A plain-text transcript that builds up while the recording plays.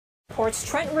Reports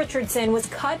Trent Richardson was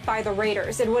cut by the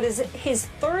Raiders. It was his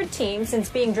third team since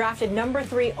being drafted number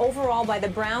 3 overall by the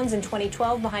Browns in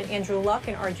 2012 behind Andrew Luck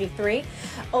and RG3.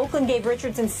 Oakland gave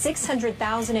Richardson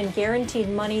 $600,000 in guaranteed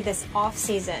money this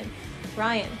offseason.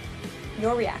 Ryan,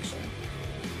 your reaction?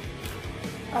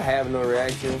 I have no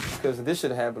reaction because this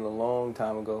should have happened a long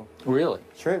time ago. Really?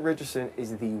 Trent Richardson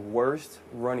is the worst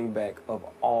running back of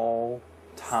all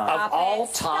time. Of all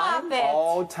time? Stop it.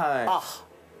 All time. Ugh.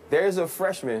 There's a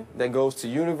freshman that goes to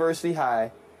University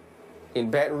High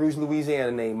in Baton Rouge, Louisiana,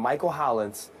 named Michael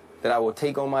Hollins that I will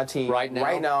take on my team right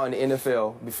now in the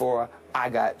NFL before I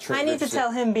got Trent I need Richardson. to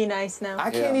tell him be nice now.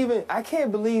 I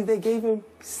can't believe they gave him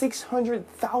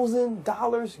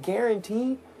 $600,000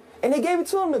 guaranteed, and they gave it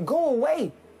to him to go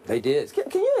away. They did.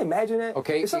 Can you imagine that?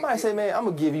 Okay. If somebody say, man, I'm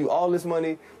going to give you all this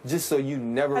money just so you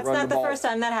never run the ball. That's not the first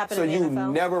time that happened so in the you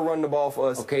NFL. never run the ball for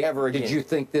us ever again. Did you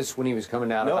think this when he was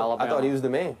coming out of Alabama? I thought he was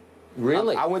the man.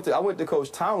 Really? I went to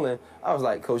Coach Tomlin. I was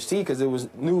like, Coach T, because it was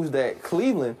news that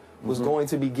Cleveland was going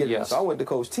to be getting him. So I went to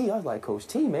Coach T. I was like, Coach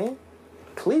T, man,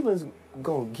 Cleveland's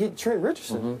going to get Trent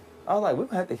Richardson. I was like, we're going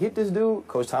to have to hit this dude.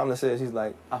 Coach Tomlin says, he's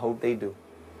like, I hope they do.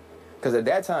 Because at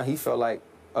that time, he felt like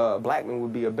Blackman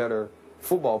would be a better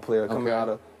football player coming out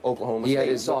of Oklahoma State. He had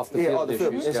his off-the-field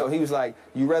issues. And so he was like,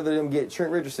 you rather them get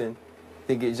Trent Richardson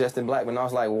than get Justin Blackman. And I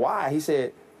was like, why? He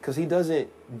said, because he doesn't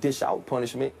dish out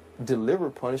punishment,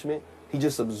 deliver punishment. He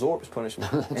just absorbs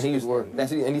punishment. And he was,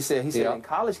 and he said in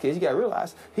college kids, you got to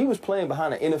realize, he was playing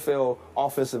behind an NFL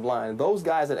offensive line. Those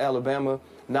guys at Alabama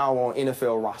now are on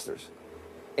NFL rosters.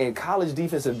 And college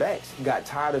defensive backs got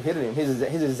tired of hitting him. His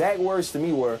exact words to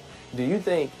me were, do you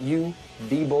think you,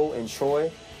 Debo, and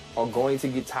Troy are going to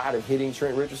get tired of hitting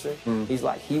Trent Richardson? He's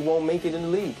like, he won't make it in the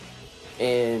league.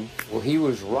 And well, he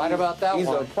was right about that one.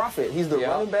 He's a prophet. He's the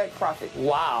running back prophet.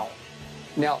 Wow.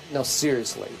 Now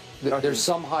seriously, there's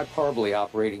some hyperbole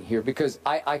operating here because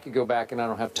I could go back, and I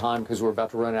don't have time because we're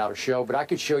about to run out of show, but I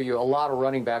could show you a lot of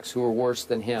running backs who are worse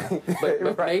than him.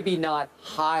 But maybe not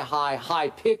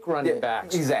high-pick running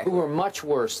backs who were much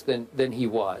worse than he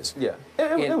was. Yeah.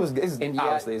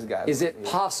 Obviously his guy. Is it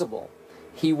possible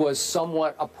he was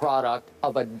somewhat a product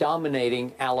of a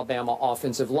dominating Alabama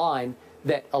offensive line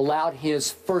that allowed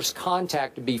his first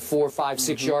contact to be 4, 5,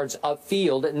 6 yards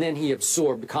upfield, and then he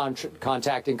absorbed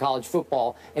contact in college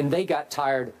football, and they got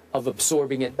tired of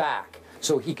absorbing it back.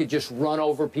 So he could just run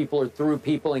over people or through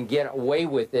people and get away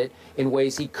with it in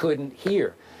ways he couldn't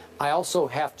here. I also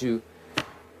have to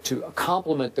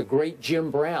compliment the great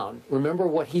Jim Brown. Remember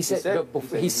what he said?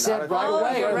 He said right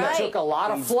away. He took a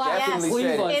lot of flack in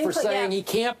Cleveland for saying he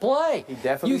can't play. He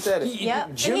definitely said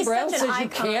it. Jim Brown says you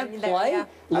can't play.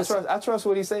 Listen, I trust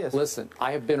what he says. Listen,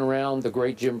 I have been around the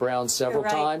great Jim Brown several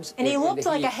times. And he looked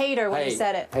like a hater when he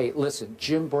said it. Hey, listen,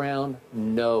 Jim Brown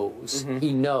knows.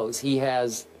 He knows. He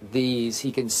has these.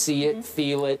 He can see it,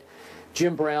 feel it.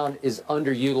 Jim Brown is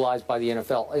underutilized by the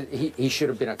NFL. He should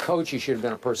have been a coach. He should have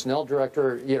been a personnel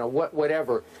director. You know,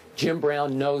 whatever. Jim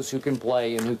Brown knows who can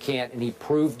play and who can't, and he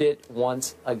proved it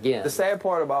once again. The sad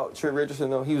part about Trent Richardson,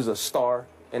 though, he was a star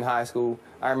in high school.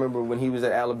 I remember when he was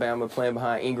at Alabama playing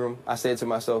behind Ingram, I said to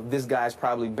myself, this guy's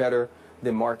probably better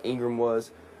than Mark Ingram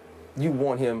was. You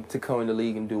want him to come in the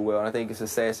league and do well, and I think it's a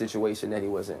sad situation that he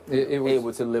wasn't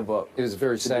able to live up. It was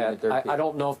very sad. I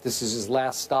don't know if this is his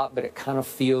last stop, but it kind of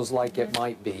feels like it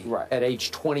might be. At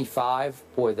age 25,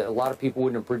 boy, a lot of people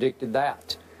wouldn't have predicted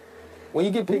that. When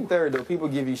you get picked third, though, people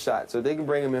give you shots, so they can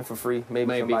bring him in for free.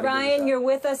 Maybe. Ryan, you're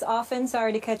with us often.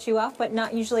 Sorry to cut you off, but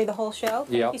not usually the whole show.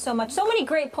 Thank you so much. So many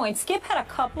great points. Skip had a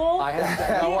couple. I had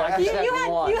that one.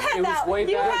 You had that one.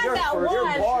 Your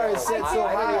bar is set so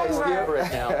high,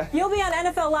 Skip. You'll be on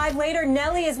NFL Live later.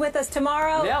 Nelly is with us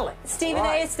tomorrow. Nelly. Stephen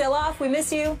A. is still off. We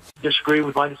miss you. Disagree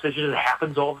with my decision. It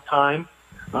happens all the time.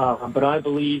 But I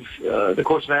believe the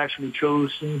course of action we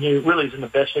chose really is in the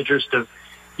best interest of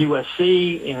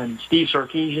USC and Steve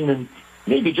Sarkisian, and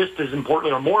maybe just as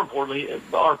importantly, or more importantly,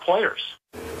 our players.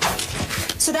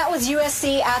 So that was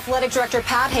USC Athletic Director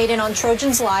Pat Hayden on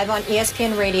Trojans Live on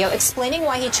ESPN Radio, explaining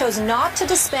why he chose not to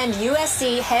suspend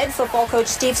USC head football coach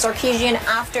Steve Sarkisian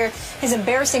after his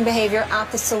embarrassing behavior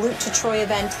at the Salute to Troy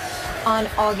event on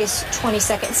August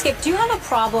 22nd. Skip, do you have a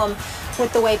problem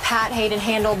with the way Pat Hayden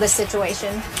handled this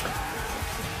situation?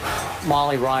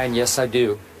 Molly, Ryan, yes, I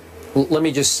do. Let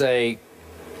me just say,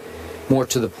 more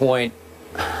to the point,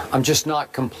 I'm just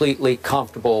not completely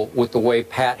comfortable with the way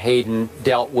Pat Hayden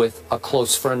dealt with a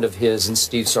close friend of his and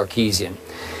Steve Sarkisian.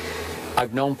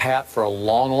 I've known Pat for a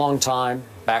long, long time.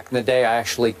 Back in the day, I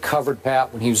actually covered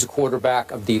Pat when he was the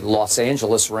quarterback of the Los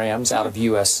Angeles Rams out of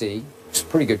USC. He's a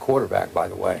pretty good quarterback, by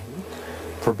the way,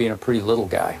 for being a pretty little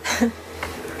guy.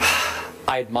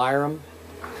 I admire him.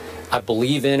 I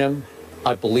believe in him.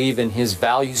 I believe in his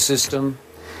value system,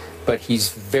 but he's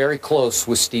very close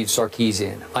with Steve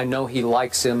Sarkisian. I know he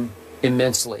likes him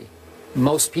immensely.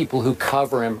 Most people who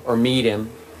cover him or meet him,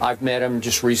 I've met him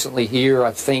just recently here.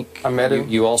 I think I met him.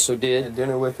 You also did. Had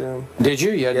dinner with him. Did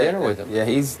you? You had dinner with him. Yeah,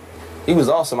 he was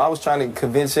awesome. I was trying to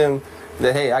convince him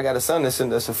that, hey, I got a son that's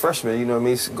a freshman. You know what I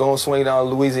mean? He's going to swing down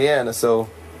Louisiana. So.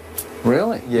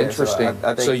 Really? Yeah, interesting. So,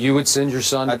 I think, so you would send your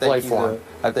son to play for him?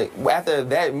 I think after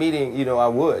that meeting, you know, I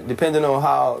would, depending on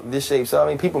how this shapes up. I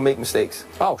mean, people make mistakes.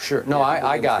 Oh, sure. No, yeah,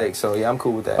 I got it. So, yeah, I'm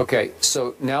cool with that. Okay,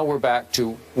 so now we're back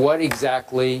to what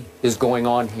exactly is going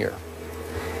on here.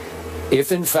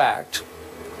 If, in fact,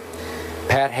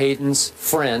 Pat Hayden's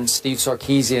friend, Steve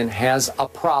Sarkisian, has a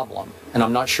problem, and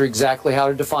I'm not sure exactly how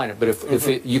to define it, but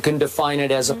if you can define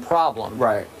it as a problem,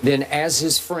 right, then as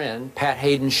his friend, Pat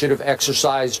Hayden should have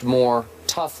exercised more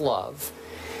tough love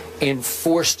and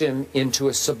forced him into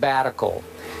a sabbatical,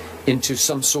 into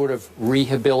some sort of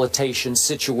rehabilitation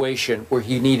situation where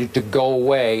he needed to go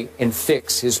away and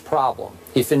fix his problem,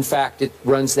 if in fact it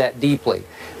runs that deeply.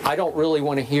 I don't really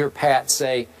want to hear Pat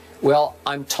say, well,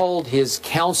 I'm told his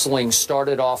counseling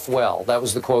started off well. That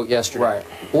was the quote yesterday. Right.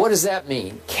 What does that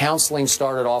mean? Counseling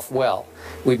started off well.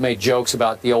 We've made jokes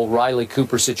about the old Riley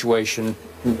Cooper situation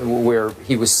where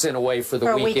he was sent away for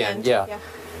the weekend. Yeah.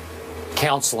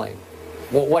 Counseling.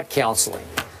 Well, what counseling?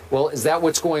 Well, is that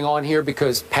what's going on here?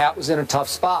 Because Pat was in a tough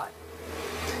spot.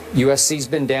 USC's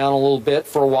been down a little bit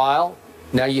for a while.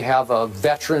 Now you have a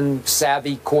veteran,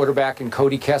 savvy quarterback in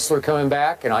Cody Kessler coming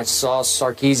back, and I saw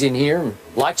Sarkisian here and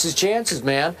likes his chances,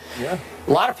 man. Yeah.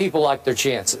 A lot of people like their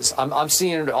chances. I'm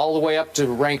seeing it all the way up to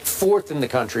ranked 4th in the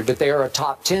country, but they are a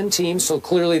top 10 team, so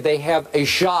clearly they have a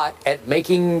shot at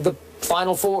making the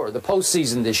Final Four, the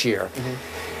postseason this year.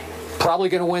 Probably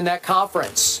going to win that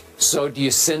conference. So do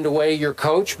you send away your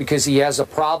coach because he has a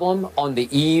problem on the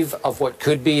eve of what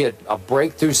could be a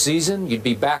breakthrough season? You'd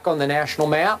be back on the national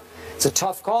map. It's a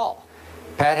tough call.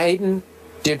 Pat Hayden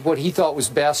did what he thought was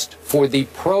best for the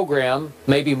program,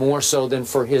 maybe more so than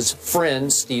for his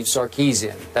friend, Steve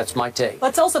Sarkisian. That's my take.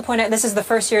 Let's also point out this is the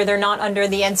first year they're not under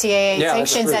the NCAA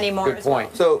sanctions anymore. Good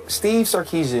point. So Steve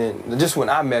Sarkisian, just when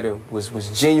I met him, was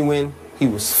genuine. He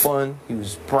was fun. He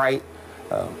was bright.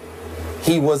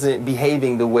 He wasn't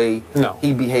behaving the way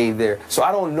he behaved there. So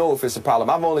I don't know if it's a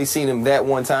problem. I've only seen him that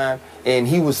one time, and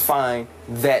he was fine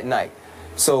that night.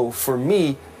 So for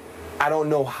me, I don't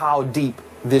know how deep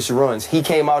this runs. He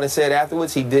came out and said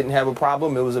afterwards he didn't have a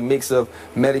problem. It was a mix of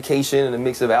medication and a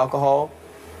mix of alcohol.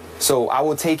 So I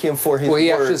will take him for his word. Well,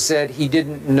 he actually said he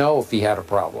didn't know if he had a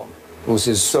problem. Was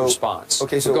his response.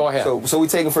 Okay, so go ahead. So we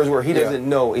take him for his word. He doesn't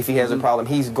know if he has a problem.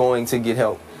 He's going to get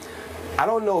help. I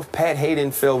don't know if Pat Hayden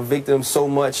fell victim so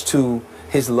much to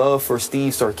his love for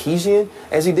Steve Sarkisian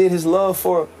as he did his love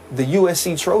for the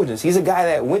USC Trojans. He's a guy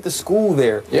that went to school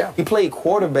there. Yeah. He played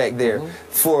quarterback there.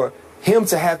 For him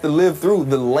to have to live through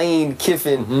the Lane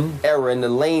Kiffin era and the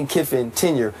Lane Kiffin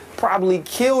tenure probably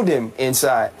killed him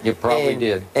inside. It probably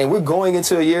did. And we're going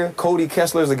into a year, Cody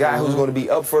Kessler is a guy who's going to be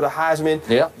up for the Heisman.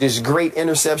 Yeah. This great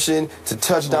interception to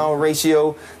touchdown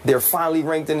ratio. They're finally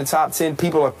ranked in the top 10.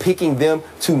 People are picking them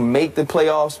to make the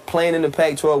playoffs, playing in the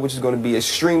Pac-12, which is going to be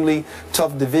extremely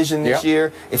tough division this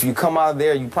year. If you come out of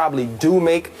there, you probably do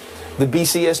make the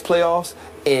BCS playoffs.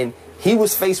 And he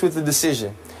was faced with the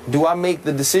decision. Do I make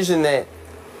the decision that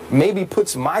maybe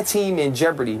puts my team in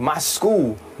jeopardy, my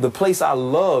school, the place I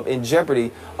love, in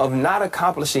jeopardy of not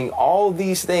accomplishing all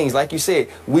these things? Like you said,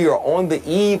 we are on the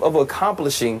eve of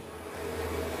accomplishing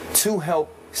to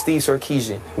help Steve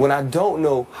Sarkisian when I don't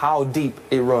know how deep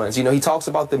it runs. You know, he talks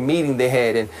about the meeting they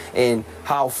had and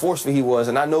how forceful he was.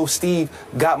 And I know Steve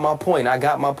got my point. I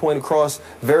got my point across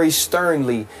very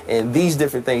sternly and these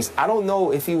different things. I don't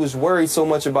know if he was worried so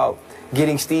much about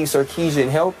getting Steve Sarkisian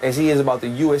help as he is about the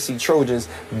USC Trojans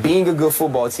being a good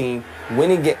football team,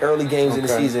 winning early games in the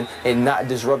season, and not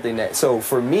disrupting that. So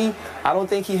for me, I don't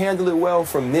think he handled it well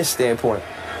from this standpoint.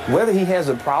 Whether he has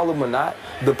a problem or not,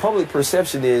 the public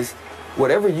perception is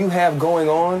whatever you have going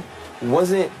on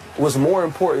was more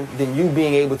important than you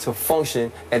being able to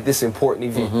function at this important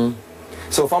event.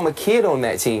 So if I'm a kid on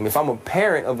that team, if I'm a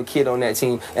parent of a kid on that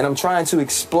team, and I'm trying to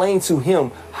explain to him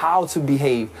how to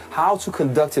behave, how to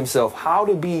conduct himself, how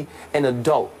to be an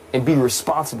adult and be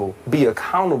responsible, be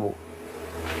accountable,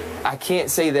 I can't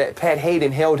say that Pat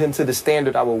Hayden held him to the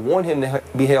standard I would want him to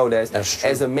be held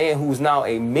as a man who's now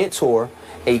a mentor,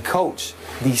 a coach,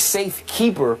 the safe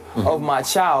keeper of my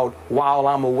child while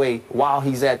I'm away, while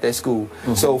he's at that school.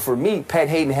 So for me, Pat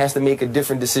Hayden has to make a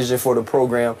different decision for the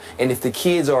program. And if the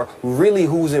kids are really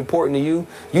who's important to you,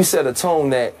 you set a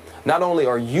tone that not only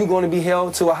are you going to be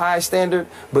held to a high standard,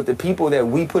 but the people that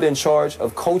we put in charge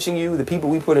of coaching you, the people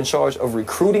we put in charge of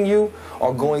recruiting you,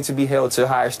 are going to be held to a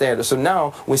higher standard. So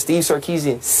now when Steve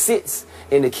Sarkisian sits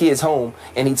in the kid's home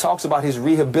and he talks about his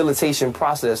rehabilitation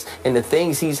process and the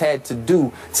things he's had to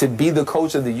do to be the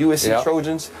coach of the USC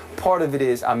Trojans, part of it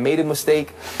is I made a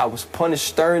mistake. I was punished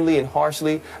sternly and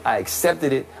harshly. I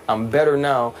accepted it. I'm better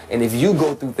now. And if you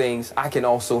go through things, I can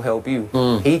also help you.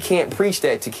 He can't preach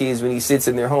that to kids when he sits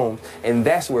in their homes. And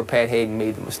that's where Pat Hayden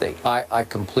made the mistake. I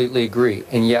completely agree.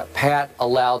 And yet Pat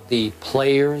allowed the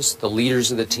players, the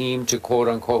leaders of the team, to quote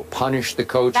unquote punish the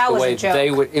coach the way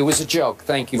they would. It was a joke.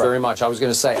 Thank you very much. I was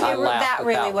going to say I laughed. That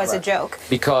really was a joke.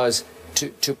 Because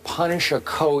to punish a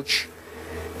coach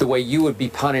the way you would be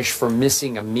punished for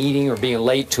missing a meeting or being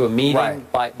late to a meeting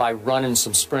by running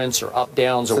some sprints or up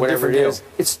downs or whatever it is,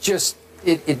 it's just,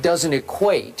 it doesn't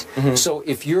equate. So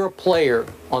if you're a player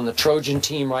on the Trojan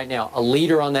team right now, a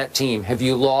leader on that team, have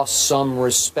you lost some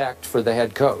respect for the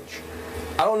head coach?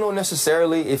 I don't know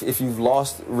necessarily if you've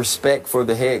lost respect for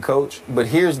the head coach, but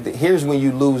here's when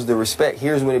you lose the respect.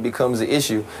 Here's when it becomes an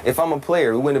issue. If I'm a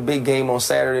player, we win a big game on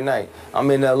Saturday night,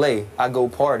 I'm in LA, I go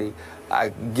party, I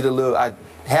get a little, I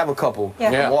have a couple,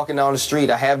 I'm walking down the street,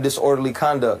 I have disorderly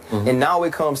conduct, and now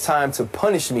it comes time to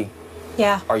punish me.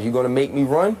 Are you going to make me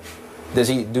run? Do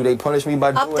they punish me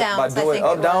by doing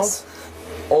up downs?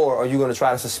 Or are you going to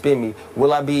try to suspend me?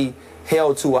 Will I be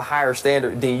held to a higher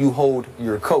standard than you hold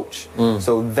your coach?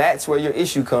 So that's where your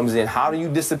issue comes in. How do you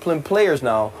discipline players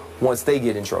now once they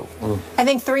get in trouble? I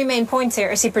think three main points here.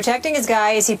 Is he protecting his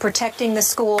guy? Is he protecting the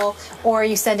school? Or are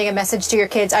you sending a message to your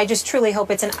kids? I just truly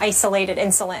hope it's an isolated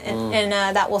incident, and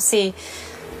that we'll see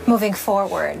moving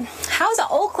forward. How's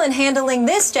Oakland handling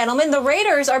this, gentlemen? The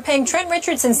Raiders are paying Trent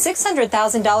Richardson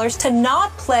 $600,000 to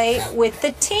not play with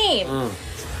the team.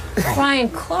 Ryan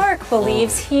Clark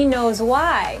believes he knows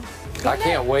why. I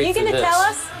can't wait for this. You gonna tell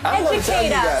us?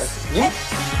 Educate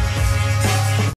us.